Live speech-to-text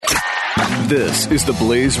This is the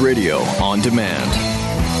Blaze Radio on demand.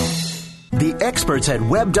 The experts at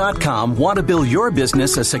Web.com want to build your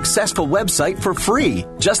business a successful website for free,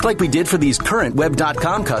 just like we did for these current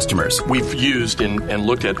Web.com customers. We've used and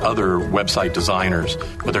looked at other website designers,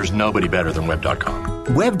 but there's nobody better than Web.com.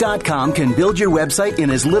 Web.com can build your website in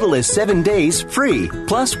as little as 7 days free.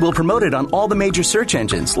 Plus, we'll promote it on all the major search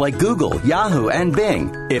engines like Google, Yahoo, and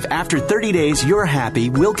Bing. If after 30 days you're happy,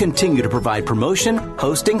 we'll continue to provide promotion,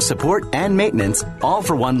 hosting, support, and maintenance, all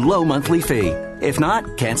for one low monthly fee. If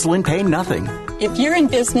not, cancel and pay nothing. If you're in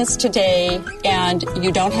business today and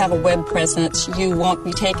you don't have a web presence, you won't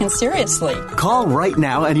be taken seriously. Call right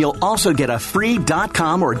now and you'll also get a free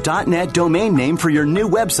 .com or .net domain name for your new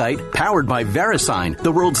website powered by VeriSign,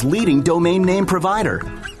 the world's leading domain name provider.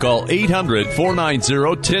 Call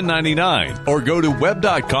 800-490-1099 or go to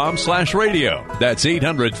web.com/radio. That's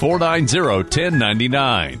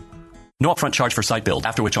 800-490-1099. No upfront charge for site build,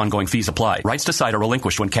 after which ongoing fees apply. Rights to site are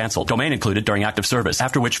relinquished when canceled. Domain included during active service,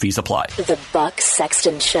 after which fees apply. The Buck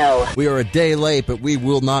Sexton Show. We are a day late, but we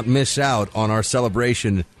will not miss out on our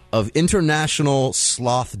celebration of International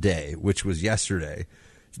Sloth Day, which was yesterday.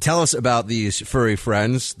 To tell us about these furry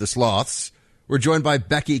friends, the sloths, we're joined by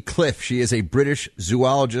Becky Cliffe. She is a British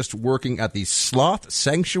zoologist working at the Sloth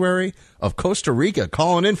Sanctuary of Costa Rica,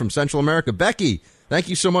 calling in from Central America. Becky, thank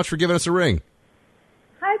you so much for giving us a ring.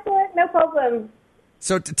 Hi, Cliff. No problem.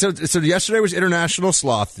 So yesterday was International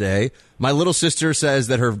Sloth Day. My little sister says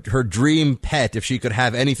that her dream pet, if she could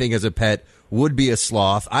have anything as a pet, would be a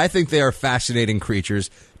sloth. I think they are fascinating creatures.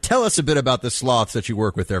 Tell us a bit about the sloths that you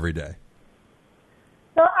work with every day.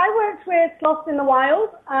 So I worked with sloths in the wild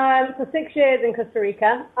for 6 years in Costa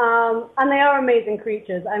Rica, and they are amazing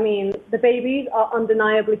creatures. I mean, the babies are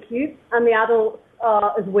undeniably cute, and the adults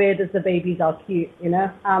are as weird as the babies are cute, you know?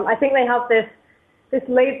 I think they have this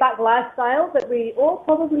laid-back lifestyle that we all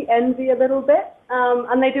probably envy a little bit,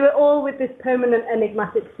 and they do it all with this permanent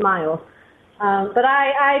enigmatic smile. But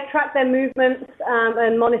I track their movements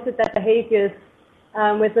and monitored their behaviors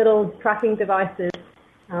with little tracking devices,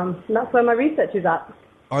 and that's where my research is at.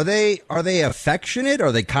 Are they affectionate?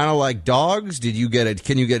 Are they kind of like dogs? Do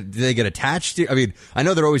they get attached to? I mean, I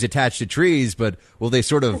know they're always attached to trees, but will they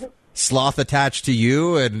sort of sloth attached to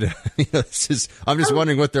you? And I'm just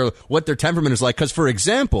wondering what their temperament is like. Because, for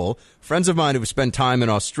example, friends of mine who've spent time in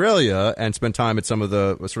Australia and spent time at some of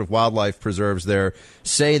the sort of wildlife preserves there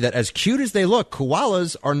say that as cute as they look,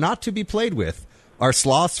 koalas are not to be played with. Are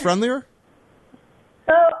sloths friendlier?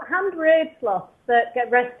 So hand-reared sloths that get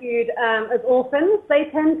rescued as orphans, they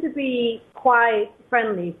tend to be quite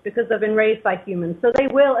friendly because they've been raised by humans. So they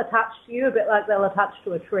will attach to you a bit like they'll attach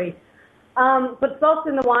to a tree. But sloths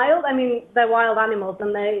in the wild, I mean, they're wild animals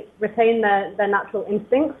and they retain their natural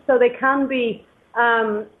instincts. So they can be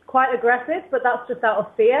quite aggressive, but that's just out of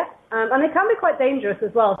fear. And they can be quite dangerous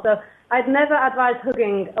as well. So I'd never advise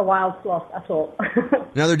hugging a wild sloth at all.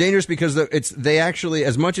 Now, they're dangerous because they actually,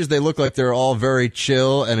 as much as they look like they're all very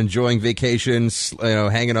chill and enjoying vacations,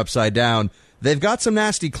 hanging upside down, they've got some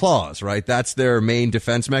nasty claws, right? That's their main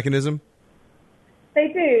defense mechanism? They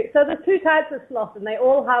do. So there's two types of sloth, and they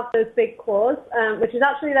all have those big claws, which is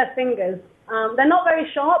actually their fingers. They're not very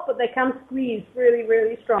sharp, but they can squeeze really,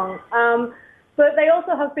 really strong. But they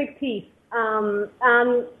also have big teeth. And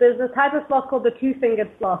there's a type of sloth called the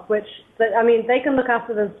two-fingered sloth, which, they can look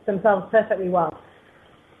after themselves perfectly well.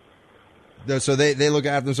 So they look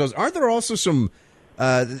after themselves. Aren't there also some...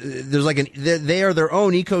 they are their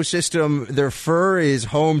own ecosystem. Their fur is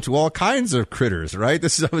home to all kinds of critters, right?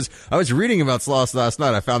 I was reading about sloths last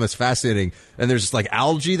night. I found this fascinating. And there's just like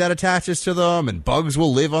algae that attaches to them, and bugs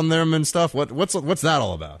will live on them and stuff. What's that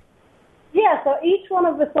all about? Yeah, so each one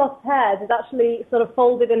of the sloth's hairs is actually sort of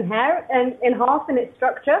folded in half in its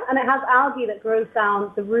structure, and it has algae that grows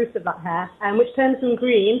down the root of that hair, which turns them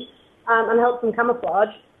green and helps them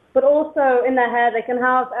camouflage. But also in their hair, they can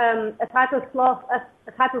have a type of sloth,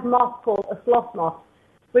 a type of moth called a sloth moth,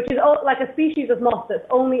 which is like a species of moth that's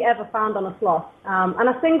only ever found on a sloth. And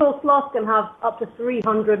a single sloth can have up to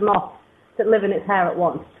 300 moths that live in its hair at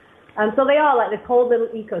once. And so they are like this whole little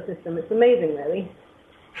ecosystem. It's amazing, really.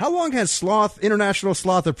 How long has International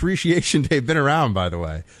Sloth Appreciation Day been around, by the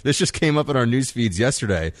way? This just came up in our news feeds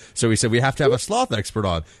yesterday. So we said we have to have a sloth expert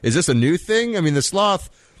on. Is this a new thing? I mean, the sloth...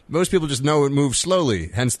 Most people just know it moves slowly,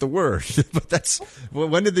 hence the word. But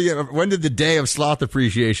when did the Day of Sloth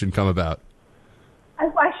Appreciation come about?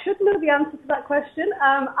 I should know the answer to that question.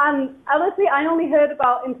 And honestly, I only heard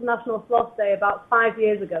about International Sloth Day about 5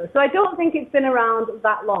 years ago, so I don't think it's been around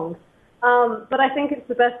that long. But I think it's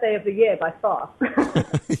the best day of the year by far.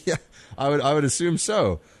 Yeah, I would assume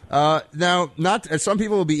so. Now, some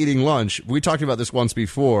people will be eating lunch. We talked about this once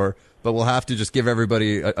before, but we'll have to just give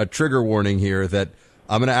everybody a trigger warning here that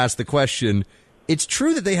I'm going to ask the question. It's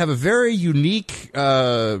true that they have a very unique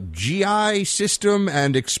GI system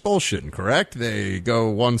and expulsion, correct? They go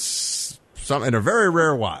once in a very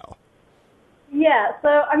rare while. Yeah, so,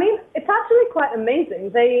 I mean, it's actually quite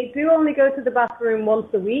amazing. They do only go to the bathroom once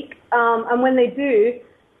a week, and when they do,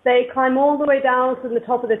 they climb all the way down from the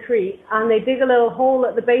top of the tree, and they dig a little hole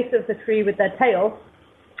at the base of the tree with their tail,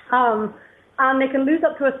 and they can lose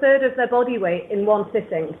up to a third of their body weight in one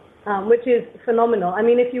sitting, which is phenomenal. I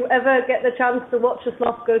mean, if you ever get the chance to watch a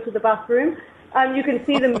sloth go to the bathroom, you can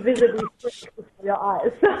see them visibly shrink before your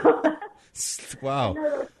eyes.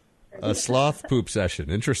 Wow. A sloth poop session.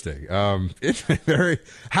 Interesting. It's very.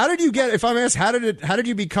 How did you get? If I'm asked, how did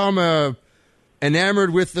you become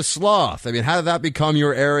enamored with the sloth? I mean, how did that become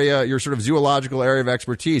your area, your sort of zoological area of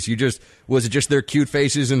expertise? Was it just their cute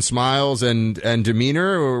faces and smiles and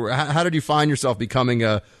demeanor, or how did you find yourself becoming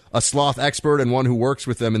a sloth expert and one who works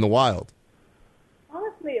with them in the wild?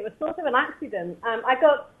 Honestly, it was sort of an accident. I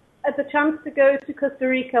got the chance to go to Costa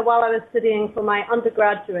Rica while I was studying for my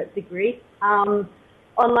undergraduate degree.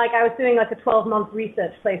 I was doing like a 12-month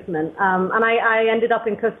research placement, and I ended up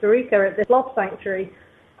in Costa Rica at the sloth sanctuary.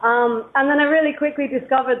 And then I really quickly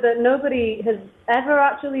discovered that nobody has ever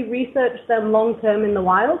actually researched them long-term in the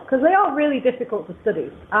wild, because they are really difficult to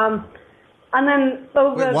study. And then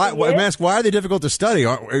why are they difficult to study?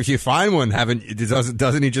 If you find one,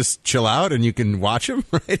 doesn't he just chill out and you can watch him?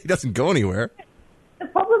 Right? He doesn't go anywhere. The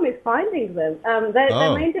problem is finding them.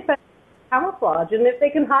 Their main defense camouflage, and if they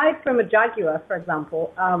can hide from a jaguar, for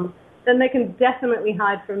example, then they can definitely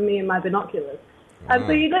hide from me and my binoculars.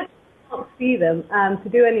 So you don't see them to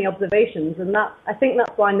do any observations, and I think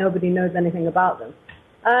that's why nobody knows anything about them.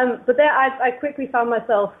 But there, I quickly found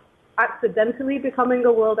myself accidentally becoming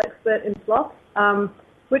a world expert in sloths,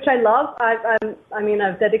 which I love.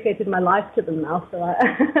 I've dedicated my life to them now, so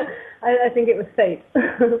I think it was fate.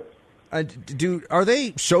 Are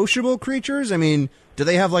they sociable creatures? I mean, do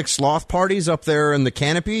they have like sloth parties up there in the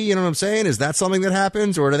canopy? You know what I'm saying? Is that something that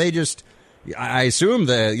happens, or do they just? I assume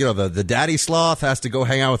the daddy sloth has to go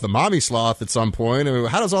hang out with the mommy sloth at some point. I mean,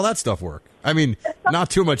 how does all that stuff work? I mean, not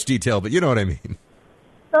too much detail, but you know what I mean.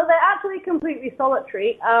 So they're actually completely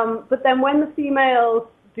solitary. But then when the females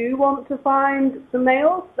do want to find the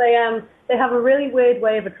males, they have a really weird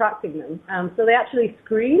way of attracting them. So they actually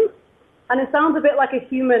scream. And it sounds a bit like a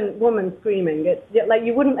human woman screaming. It's like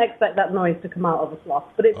you wouldn't expect that noise to come out of a sloth,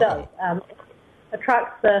 but it does. It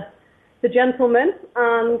attracts the gentleman,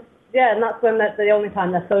 and that's when that's the only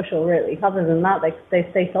time they're social, really. Other than that, they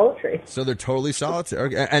stay solitary. So they're totally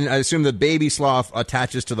solitary. And I assume the baby sloth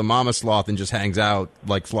attaches to the mama sloth and just hangs out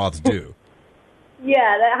like sloths do.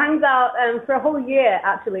 Yeah, that hangs out for a whole year,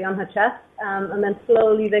 actually, on her chest, and then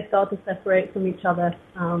slowly they start to separate from each other.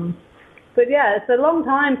 But yeah, it's a long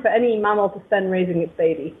time for any mammal to spend raising its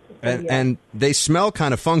baby. And they smell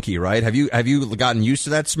kind of funky, right? Have you gotten used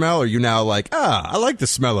to that smell, or are you now like, I like the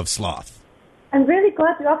smell of sloth? I'm really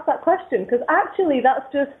glad you asked that question, because actually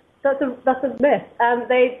that's a myth.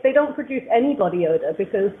 They don't produce any body odor,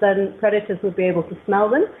 because then predators would be able to smell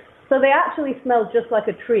them. So they actually smell just like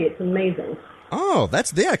a tree. It's amazing. Oh,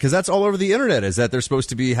 because that's all over the internet, is that they're supposed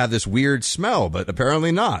to have this weird smell, but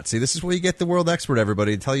apparently not. See, this is where you get the world expert,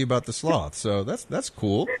 everybody, to tell you about the sloth. So that's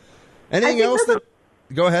cool. Anything else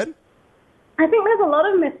go ahead? I think there's a lot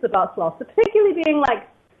of myths about sloths, particularly being like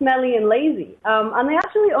smelly and lazy. And they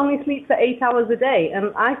actually only sleep for 8 hours a day,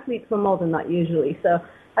 and I sleep for more than that usually. So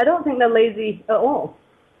I don't think they're lazy at all.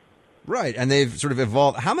 Right, and they've sort of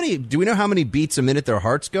evolved. Do we know how many beats a minute their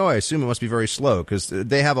hearts go? I assume it must be very slow, because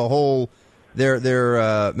they have a whole...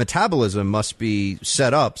 Their metabolism must be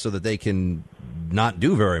set up so that they can not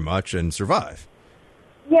do very much and survive.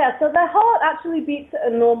 Yeah, so their heart actually beats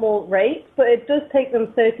at a normal rate, but it does take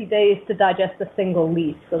them 30 days to digest a single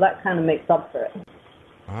leaf, so that kind of makes up for it.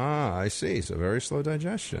 Ah, I see. So very slow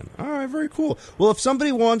digestion. All right, very cool. Well, if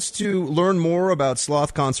somebody wants to learn more about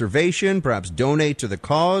sloth conservation, perhaps donate to the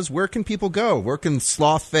cause, where can people go? Where can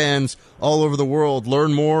sloth fans all over the world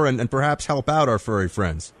learn more and perhaps help out our furry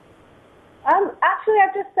friends? Actually,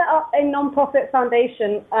 I've just set up a non-profit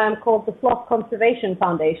foundation called the Sloth Conservation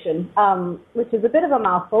Foundation, which is a bit of a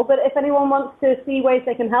mouthful, but if anyone wants to see ways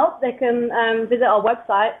they can help, they can visit our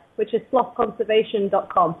website, which is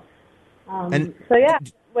slothconservation.com.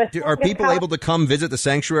 Are people able to come visit the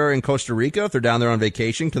sanctuary in Costa Rica if they're down there on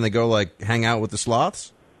vacation? Can they go, hang out with the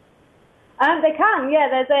sloths? They can, yeah.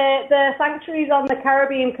 There's the sanctuaries on the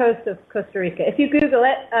Caribbean coast of Costa Rica. If you Google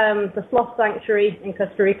it, the Sloth Sanctuary in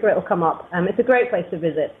Costa Rica, it'll come up. It's a great place to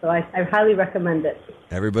visit, so I highly recommend it.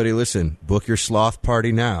 Everybody listen, book your sloth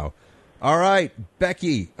party now. All right,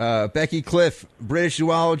 Becky Cliffe, British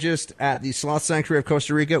zoologist at the Sloth Sanctuary of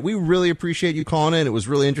Costa Rica. We really appreciate you calling in. It was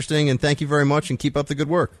really interesting, and thank you very much, and keep up the good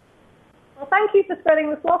work. Well, thank you for spreading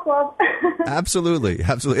the sloth love. Absolutely.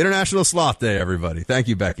 International Sloth Day, everybody. Thank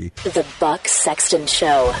you, Becky. The Buck Sexton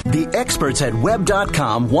Show. The experts at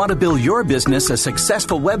Web.com want to build your business a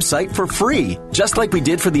successful website for free, just like we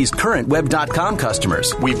did for these current Web.com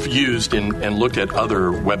customers. We've used and looked at other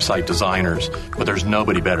website designers, but there's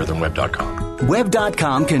nobody better than Web.com.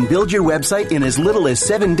 Web.com can build your website in as little as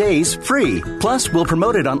 7 days free. Plus, we'll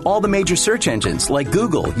promote it on all the major search engines like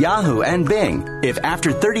Google, Yahoo, and Bing. If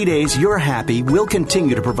after 30 days you're happy, we'll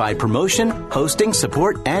continue to provide promotion, hosting,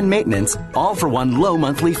 support, and maintenance, all for one low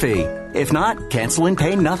monthly fee. If not, cancel and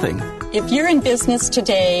pay nothing. If you're in business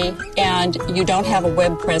today and you don't have a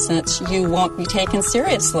web presence, you won't be taken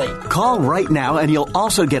seriously. Call right now and you'll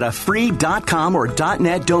also get a free .com or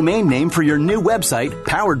 .net domain name for your new website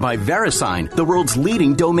powered by VeriSign, the world's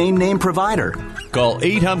leading domain name provider. Call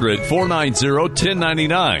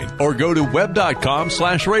 800-490-1099 or go to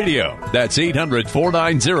web.com/radio. That's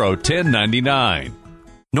 800-490-1099.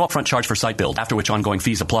 No upfront charge for site build, after which ongoing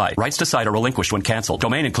fees apply. Rights to site are relinquished when canceled.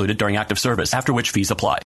 Domain included during active service, after which fees apply.